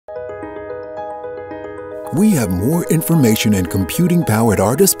We have more information and computing power at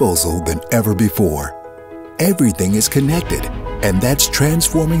our disposal than ever before. Everything is connected, and that's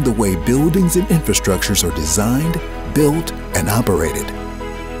transforming the way buildings and infrastructures are designed, built, and operated.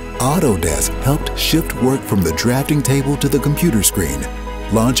 Autodesk helped shift work from the drafting table to the computer screen,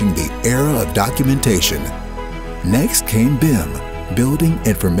 launching the era of documentation. Next came BIM, Building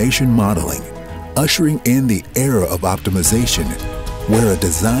Information Modeling, ushering in the era of optimization, where a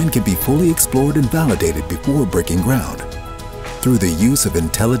design can be fully explored and validated before breaking ground. Through the use of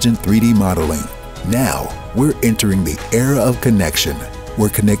intelligent 3D modeling, now we're entering the era of connection, where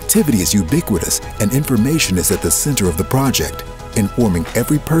connectivity is ubiquitous and information is at the center of the project, informing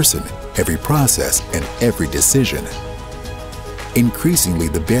every person, every process, and every decision. Increasingly,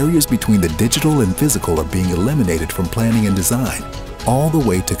 the barriers between the digital and physical are being eliminated from planning and design, all the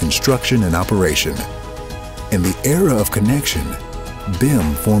way to construction and operation. In the era of connection,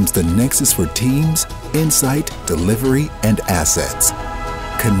 BIM forms the nexus for teams, insight, delivery, and assets.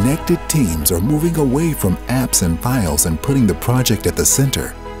 Connected teams are moving away from apps and files and putting the project at the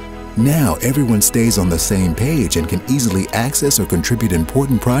center. Now everyone stays on the same page and can easily access or contribute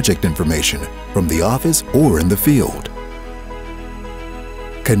important project information from the office or in the field.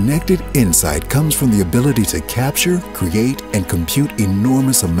 Connected insight comes from the ability to capture, create, and compute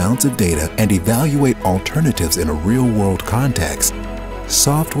enormous amounts of data and evaluate alternatives in a real-world context.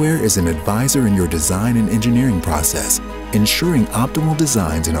 Software is an advisor in your design and engineering process, ensuring optimal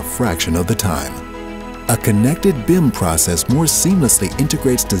designs in a fraction of the time. A connected BIM process more seamlessly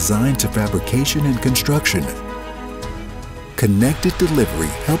integrates design to fabrication and construction. Connected delivery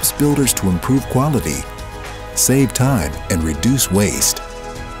helps builders to improve quality, save time, and reduce waste.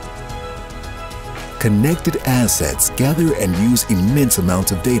 Connected assets gather and use immense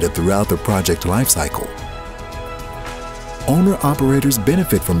amounts of data throughout the project lifecycle. Owner-operators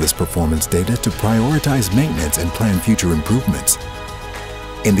benefit from this performance data to prioritize maintenance and plan future improvements.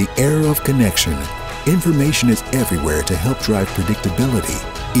 In the era of connection, information is everywhere to help drive predictability,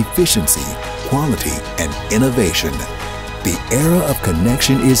 efficiency, quality, and innovation. The era of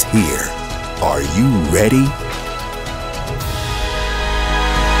connection is here. Are you ready?